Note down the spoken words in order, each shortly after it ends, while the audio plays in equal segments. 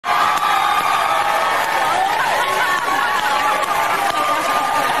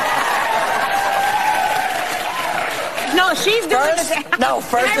she's doing it. No,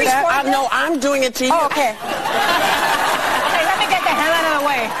 first no, I'm doing it to you. Oh, okay. Okay, let me get the hell out of the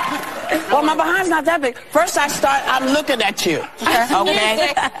way. Well, my behind's not that big. First I'm looking at you.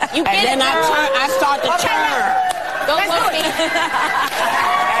 Okay? You and then I start to turn. Don't look me.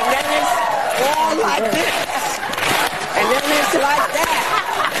 And then it's all like this. And then it's like that.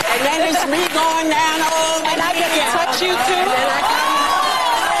 And then it's me going down over and I get to touch you too?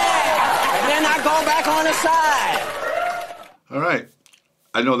 And then I go back on the side. All right.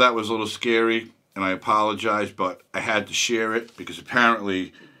 I know that was a little scary, and I apologize, but I had to share it because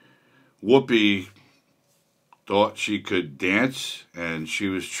apparently Whoopi thought she could dance, and she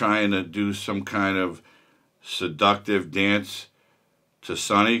was trying to do some kind of seductive dance to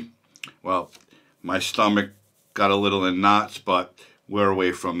Sonny. Well, my stomach got a little in knots, but we're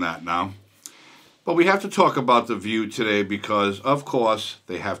away from that now. But we have to talk about The View today because, of course,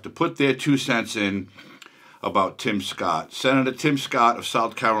 they have to put their 2 cents in about Tim Scott. Senator Tim Scott of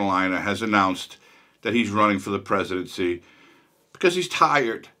South Carolina has announced that he's running for the presidency because he's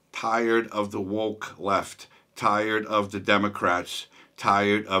tired of the woke left, tired of the Democrats,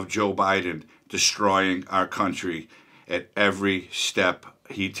 tired of Joe Biden destroying our country at every step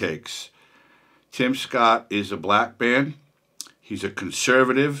he takes. Tim Scott is a black man. He's a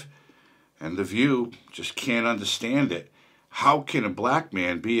conservative, and The View just can't understand it. How can a black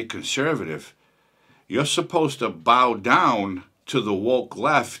man be a conservative? You're supposed to bow down to the woke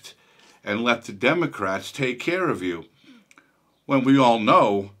left and let the Democrats take care of you. When we all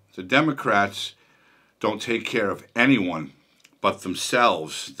know the Democrats don't take care of anyone but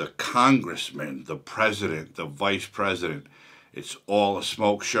themselves, the congressman, the president, the vice president. It's all a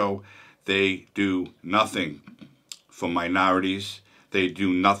smoke show. They do nothing for minorities. They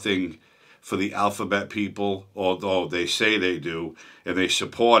do nothing for the alphabet people, although they say they do, and they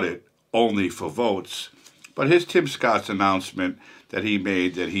support it only for votes. But here's Tim Scott's announcement that he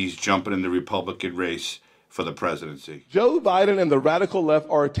made that he's jumping in the Republican race for the presidency. Joe Biden and the radical left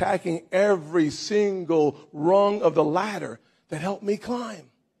are attacking every single rung of the ladder that helped me climb.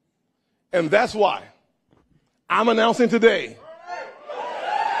 And that's why I'm announcing today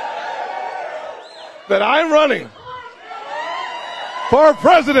that I'm running for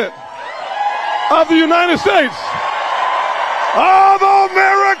president of the United States of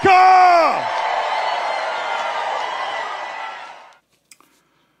America.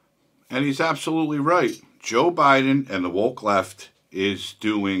 And he's absolutely right. Joe Biden and the woke left is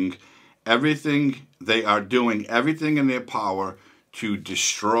doing everything. They are doing everything in their power to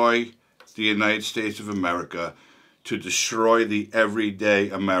destroy the United States of America, to destroy the everyday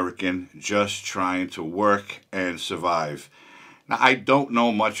American just trying to work and survive. Now, I don't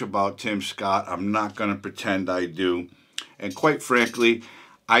know much about Tim Scott. I'm not going to pretend I do. And quite frankly,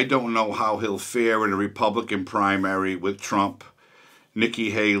 I don't know how he'll fare in a Republican primary with Trump,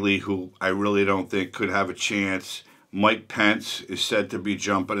 Nikki Haley, who I really don't think could have a chance. Mike Pence is said to be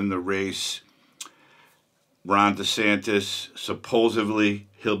jumping in the race. Ron DeSantis, supposedly,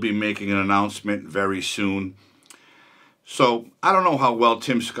 he'll be making an announcement very soon. So I don't know how well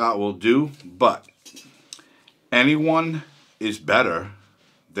Tim Scott will do, but anyone is better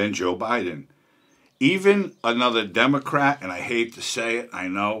than Joe Biden. Even another Democrat, and I hate to say it, I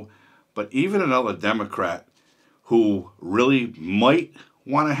know, but even another Democrat who really might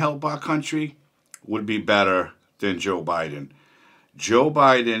want to help our country would be better than Joe Biden. Joe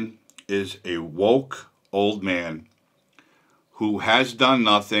Biden is a woke old man who has done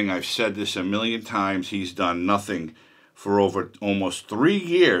nothing. I've said this a million times. He's done nothing for over almost 3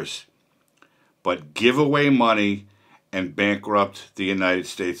 years but give away money and bankrupt the United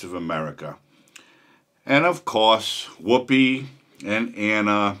States of America. And of course, Whoopi and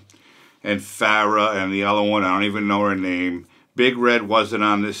Anna and Farrah and the other one, I don't even know her name. Big Red wasn't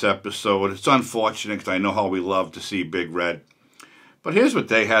on this episode. It's unfortunate because I know how we love to see Big Red. But here's what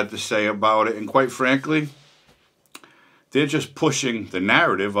they had to say about it, and quite frankly, they're just pushing the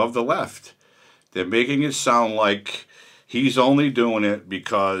narrative of the left. They're making it sound like he's only doing it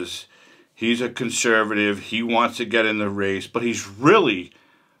because he's a conservative, he wants to get in the race, but he's really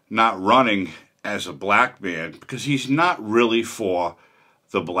not running as a black man because he's not really for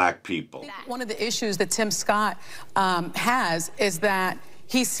the black people. One of the issues that Tim Scott has is that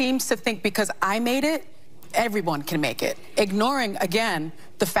he seems to think because I made it, everyone can make it. Ignoring, again,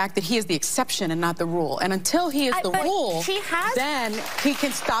 the fact that he is the exception and not the rule. And until he is the rule, then he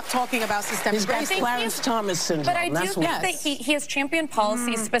can stop talking about systemic racism. He's got Clarence Thomas syndrome. But I do think that he has championed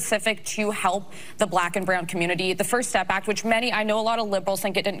policies specific to help the black and brown community. The First Step Act, which I know a lot of liberals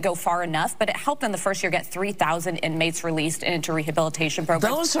think it didn't go far enough, but it helped in the first year get 3,000 inmates released and into rehabilitation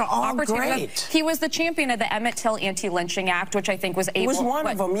programs. Those are all great. He was the champion of the Emmett Till Anti-Lynching Act, which I think was able... He was one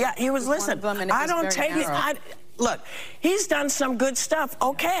of them. Yeah, he was. Listen, I don't take it. Look, he's done some good stuff,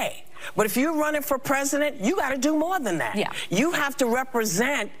 okay. But if you're running for president, you got to do more than that. Yeah. You have to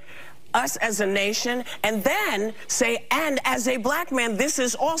represent us as a nation and then say, and as a black man, this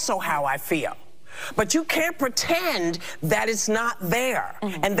is also how I feel. But you can't pretend that it's not there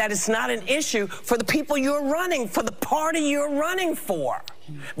and that it's not an issue for the people you're running, for the party you're running for.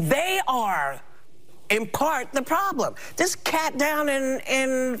 They are, in part, the problem. This cat down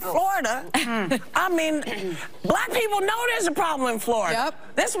in Florida, I mean, black people know there's a problem in Florida.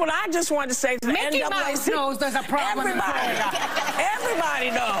 Yep. That's what I just wanted to say to the Mickey NAACP. Mouse knows there's a problem in Florida. Everybody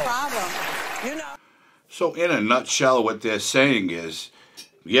knows. Problem. You know. So in a nutshell, what they're saying is,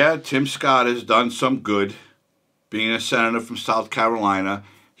 yeah, Tim Scott has done some good being a senator from South Carolina.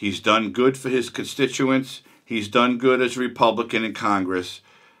 He's done good for his constituents. He's done good as a Republican in Congress.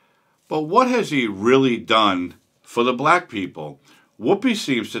 But what has he really done for the black people? Whoopi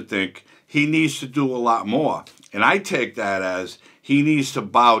seems to think he needs to do a lot more. And I take that as he needs to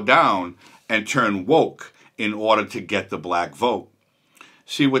bow down and turn woke in order to get the black vote.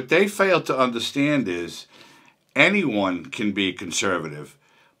 See, what they fail to understand is anyone can be conservative.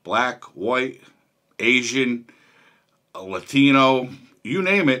 Black, white, Asian, Latino, you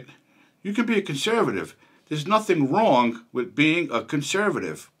name it, you can be a conservative. There's nothing wrong with being a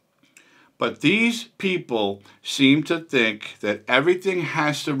conservative. But these people seem to think that everything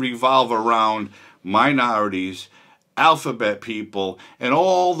has to revolve around minorities, alphabet people, and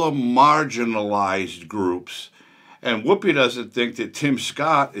all the marginalized groups. And Whoopi doesn't think that Tim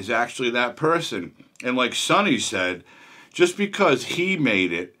Scott is actually that person. And like Sonny said, just because he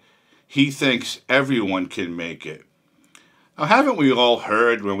made it, he thinks everyone can make it. Now, haven't we all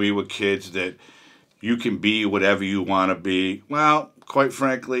heard when we were kids that you can be whatever you want to be? Well, quite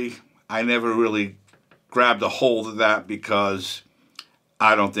frankly, I never really grabbed a hold of that because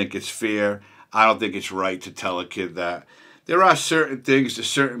I don't think it's fair. I don't think it's right to tell a kid that. There are certain things that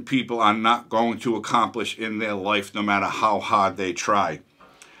certain people are not going to accomplish in their life no matter how hard they try.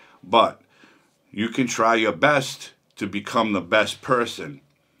 But you can try your best to become the best person.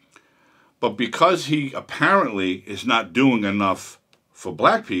 But because he apparently is not doing enough for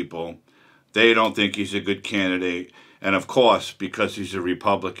black people, they don't think he's a good candidate. And of course, because he's a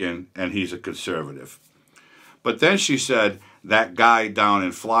Republican and he's a conservative. But then she said, that guy down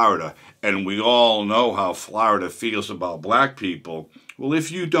in Florida, and we all know how Florida feels about black people. Well,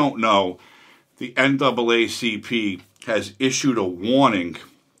 if you don't know, the NAACP has issued a warning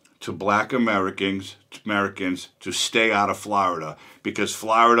to black Americans to stay out of Florida because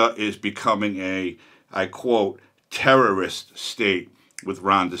Florida is becoming a, I quote, terrorist state with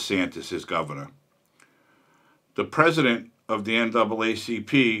Ron DeSantis as governor. The president of the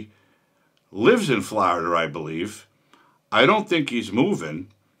NAACP lives in Florida, I believe. I don't think he's moving.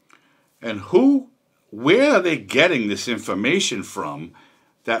 And where are they getting this information from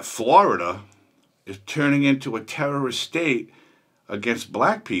that Florida is turning into a terrorist state against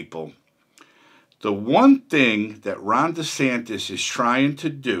black people? The one thing that Ron DeSantis is trying to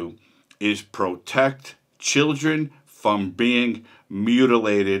do is protect children from being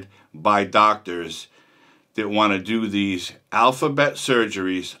mutilated by doctors that want to do these alphabet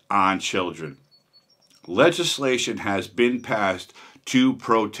surgeries on children. Legislation has been passed to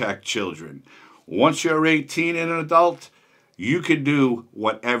protect children. Once you're 18 and an adult, you can do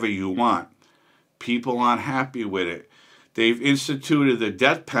whatever you want. People aren't happy with it. They've instituted the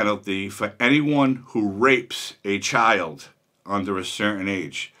death penalty for anyone who rapes a child under a certain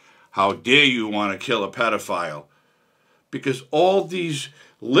age. How dare you want to kill a pedophile? Because all these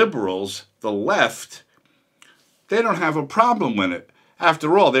liberals, the left, they don't have a problem with it.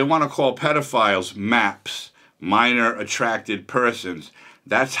 After all, they want to call pedophiles MAPs, minor attracted persons.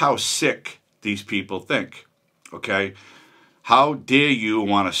 That's how sick these people think, okay? How dare you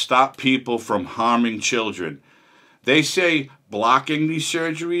want to stop people from harming children? They say blocking these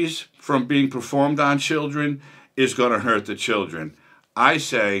surgeries from being performed on children is going to hurt the children. I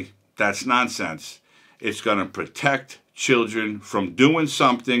say that's nonsense. It's going to protect children from doing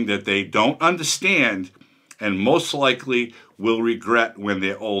something that they don't understand and most likely will regret when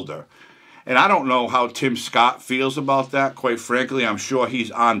they're older. And I don't know how Tim Scott feels about that. Quite frankly, I'm sure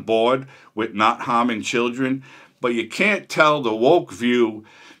he's on board with not harming children. But you can't tell the woke view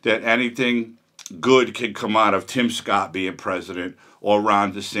that anything good can come out of Tim Scott being president or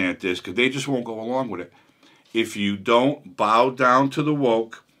Ron DeSantis, because they just won't go along with it. If you don't bow down to the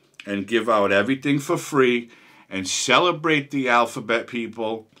woke and give out everything for free and celebrate the alphabet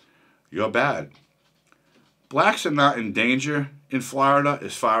people, you're bad. Blacks are not in danger in Florida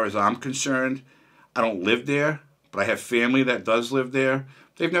as far as I'm concerned. I don't live there, but I have family that does live there.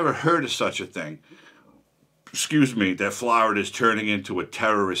 They've never heard of such a thing. Excuse me, that Florida is turning into a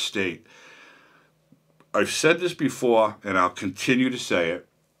terrorist state. I've said this before, and I'll continue to say it.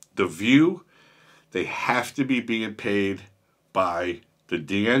 The View, they have to be being paid by the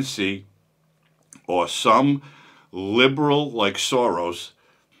DNC or some liberal like Soros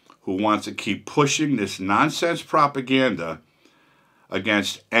who wants to keep pushing this nonsense propaganda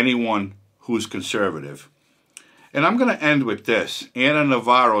against anyone who's conservative. And I'm going to end with this. Ana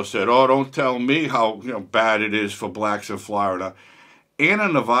Navarro said, oh, don't tell me how bad it is for blacks in Florida. Ana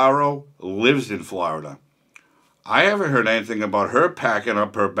Navarro lives in Florida. I haven't heard anything about her packing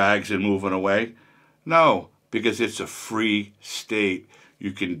up her bags and moving away. No, because it's a free state.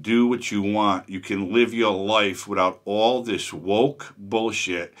 You can do what you want. You can live your life without all this woke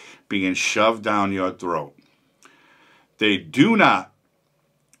bullshit being shoved down your throat. They do not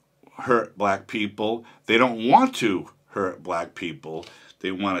hurt black people. They don't want to hurt black people.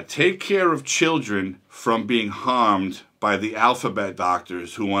 They want to take care of children from being harmed by the alphabet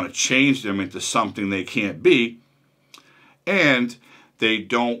doctors who want to change them into something they can't be. And they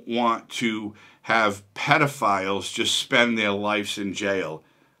don't want to have pedophiles just spend their lives in jail.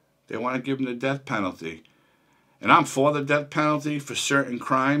 They want to give them the death penalty. And I'm for the death penalty for certain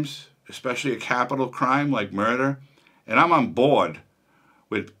crimes, especially a capital crime like murder. And I'm on board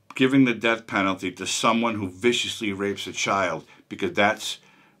with giving the death penalty to someone who viciously rapes a child, because that's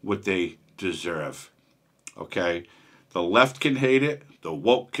what they deserve. Okay? The left can hate it. The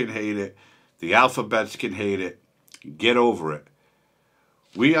woke can hate it. The alphabets can hate it. Get over it.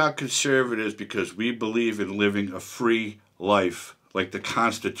 We are conservatives because we believe in living a free life like the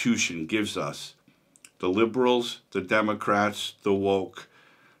Constitution gives us. The liberals, the Democrats, the woke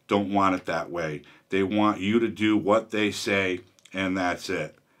don't want it that way. They want you to do what they say, and that's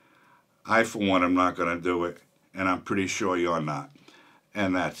it. I, for one, am not going to do it, and I'm pretty sure you're not.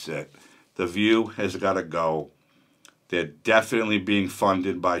 And that's it. The View has got to go. They're definitely being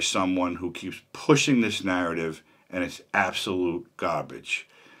funded by someone who keeps pushing this narrative, and it's absolute garbage.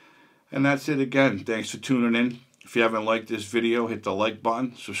 And that's it again. Thanks for tuning in. If you haven't liked this video, hit the like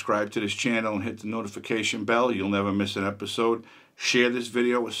button, subscribe to this channel, and hit the notification bell. You'll never miss an episode. Share this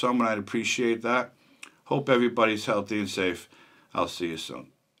video with someone. I'd appreciate that. Hope everybody's healthy and safe. I'll see you soon.